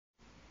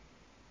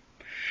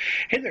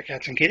Hey there,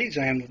 cats and kitties.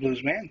 I am the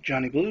Blues Man,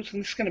 Johnny Blues,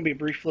 and this is going to be a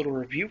brief little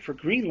review for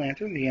Green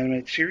Lantern, the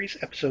animated series,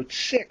 Episode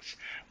 6,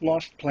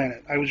 Lost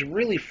Planet. I was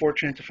really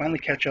fortunate to finally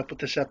catch up with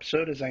this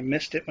episode as I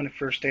missed it when it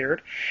first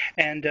aired,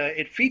 and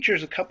it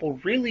features a couple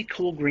really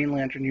cool Green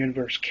Lantern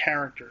universe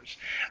characters,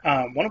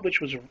 one of which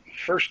was a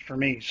first for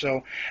me.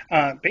 So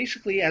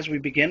basically, as we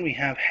begin, we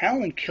have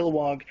Hal and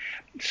Kilowog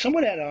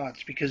somewhat at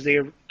odds because they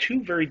are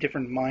two very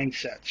different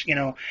mindsets.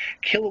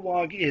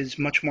 Kilowog is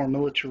much more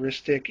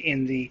militaristic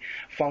in the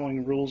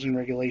following rules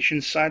and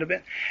regulations side of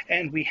it,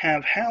 and we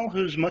have Hal,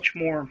 who's much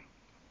more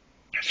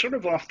sort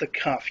of off the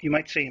cuff. You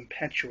might say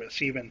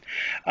impetuous, even.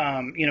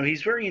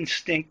 He's very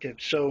instinctive.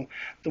 So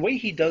the way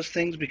he does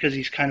things, because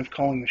he's kind of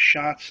calling the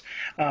shots,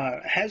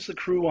 has the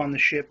crew on the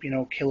ship,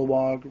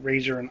 Kilowog,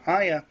 Razor, and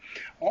Aya,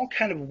 all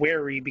kind of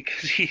wary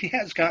because he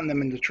has gotten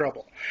them into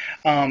trouble.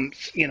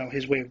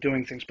 His way of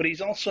doing things. But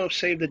he's also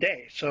saved the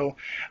day. So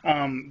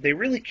they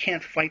really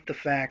can't fight the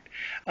fact,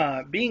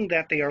 being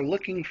that they are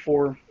looking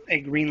for a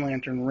Green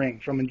Lantern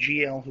ring from a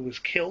GL who was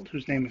killed,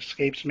 whose name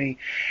escapes me,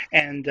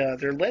 and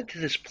they're led to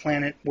this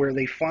planet where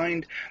they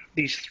find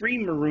these three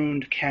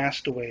marooned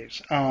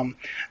castaways.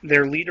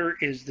 Their leader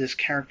is this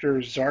character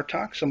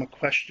Zartok, somewhat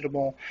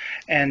questionable,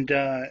 and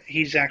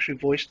he's actually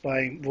voiced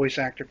by voice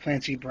actor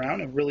Clancy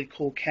Brown, a really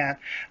cool cat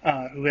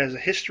who has a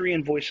history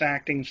in voice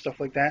acting and stuff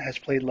like that, has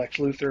played Lex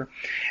Luthor,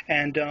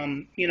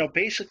 and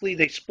basically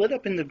they split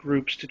up into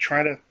groups to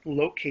try to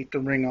locate the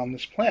ring on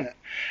this planet.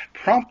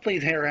 Promptly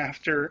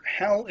thereafter,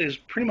 Hal is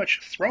pretty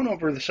much thrown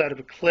over the side of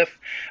a cliff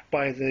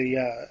by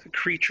the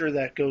creature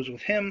that goes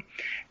with him,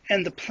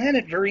 and the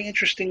planet, very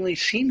interestingly,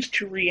 seems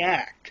to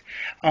react.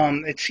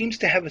 It seems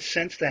to have a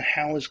sense that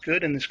Hal is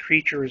good and this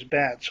creature is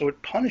bad, so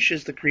it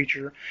punishes the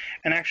creature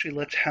and actually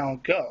lets Hal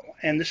go.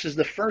 And this is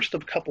the first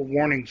of a couple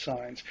warning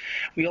signs.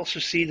 We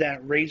also see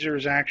that Razor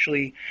is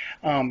actually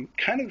kind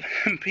of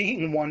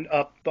being one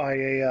up by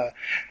a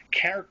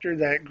character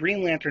that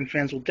Green Lantern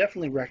fans will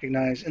definitely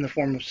recognize in the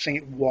form of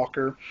Saint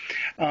Walker.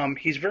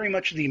 He's very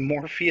much the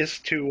Morpheus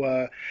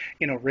to,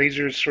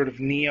 Razor's sort of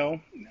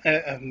Neo,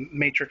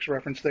 Matrix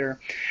reference there,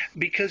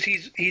 because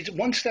he's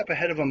one step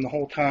ahead of him the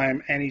whole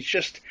time, and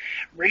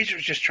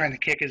Razor's just trying to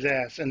kick his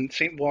ass, and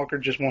Saint Walker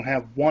just won't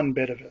have one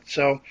bit of it.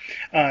 So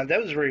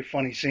that was very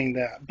funny seeing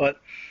that, but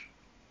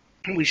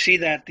we see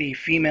that the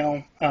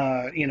female,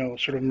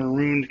 sort of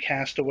marooned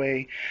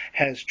castaway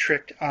has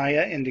tricked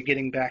Aya into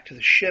getting back to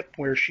the ship,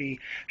 where she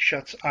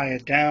shuts Aya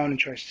down and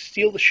tries to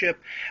steal the ship.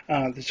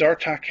 The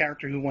Zartok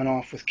character who went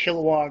off with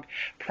Kilowog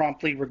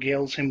promptly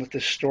regales him with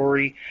this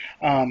story,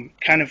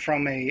 kind of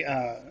from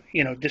a,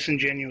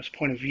 disingenuous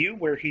point of view,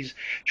 where he's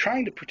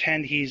trying to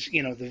pretend he's,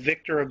 the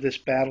victor of this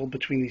battle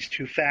between these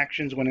two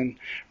factions, when in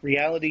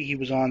reality he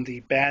was on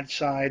the bad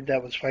side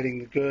that was fighting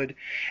the good.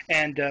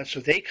 And so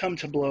they come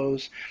to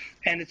blows.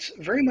 And it's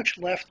very much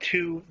left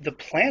to the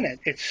planet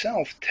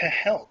itself to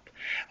help,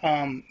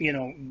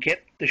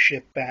 get the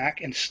ship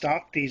back and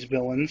stop these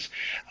villains.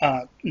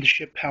 The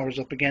ship powers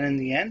up again in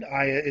the end.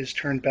 Aya is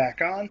turned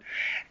back on.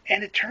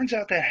 And it turns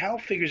out that Hal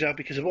figures out,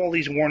 because of all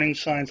these warning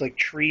signs like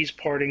trees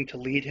parting to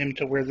lead him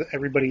to where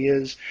everybody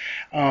is,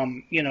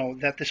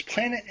 that this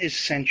planet is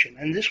sentient.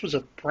 And this was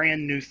a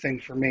brand new thing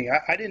for me.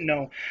 I didn't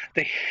know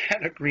they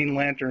had a Green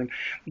Lantern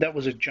that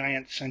was a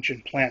giant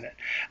sentient planet.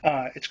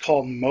 It's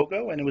called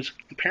Mogo, and it was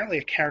apparently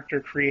a character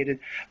created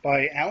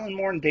by Alan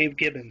Moore and Dave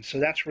Gibbons. So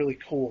that's really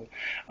cool.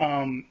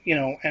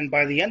 And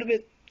by the end of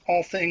it,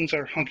 all things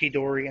are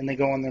hunky-dory, and they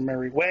go on their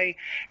merry way,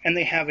 and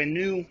they have a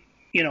new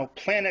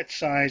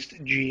planet-sized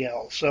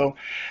GL. So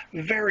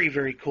very,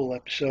 very cool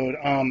episode.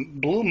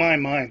 Blew my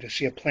mind to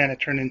see a planet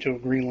turn into a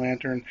Green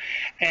Lantern,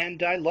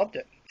 and I loved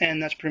it.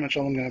 And that's pretty much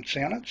all I'm going to have to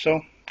say on it,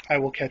 so I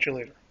will catch you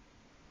later.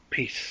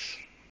 Peace.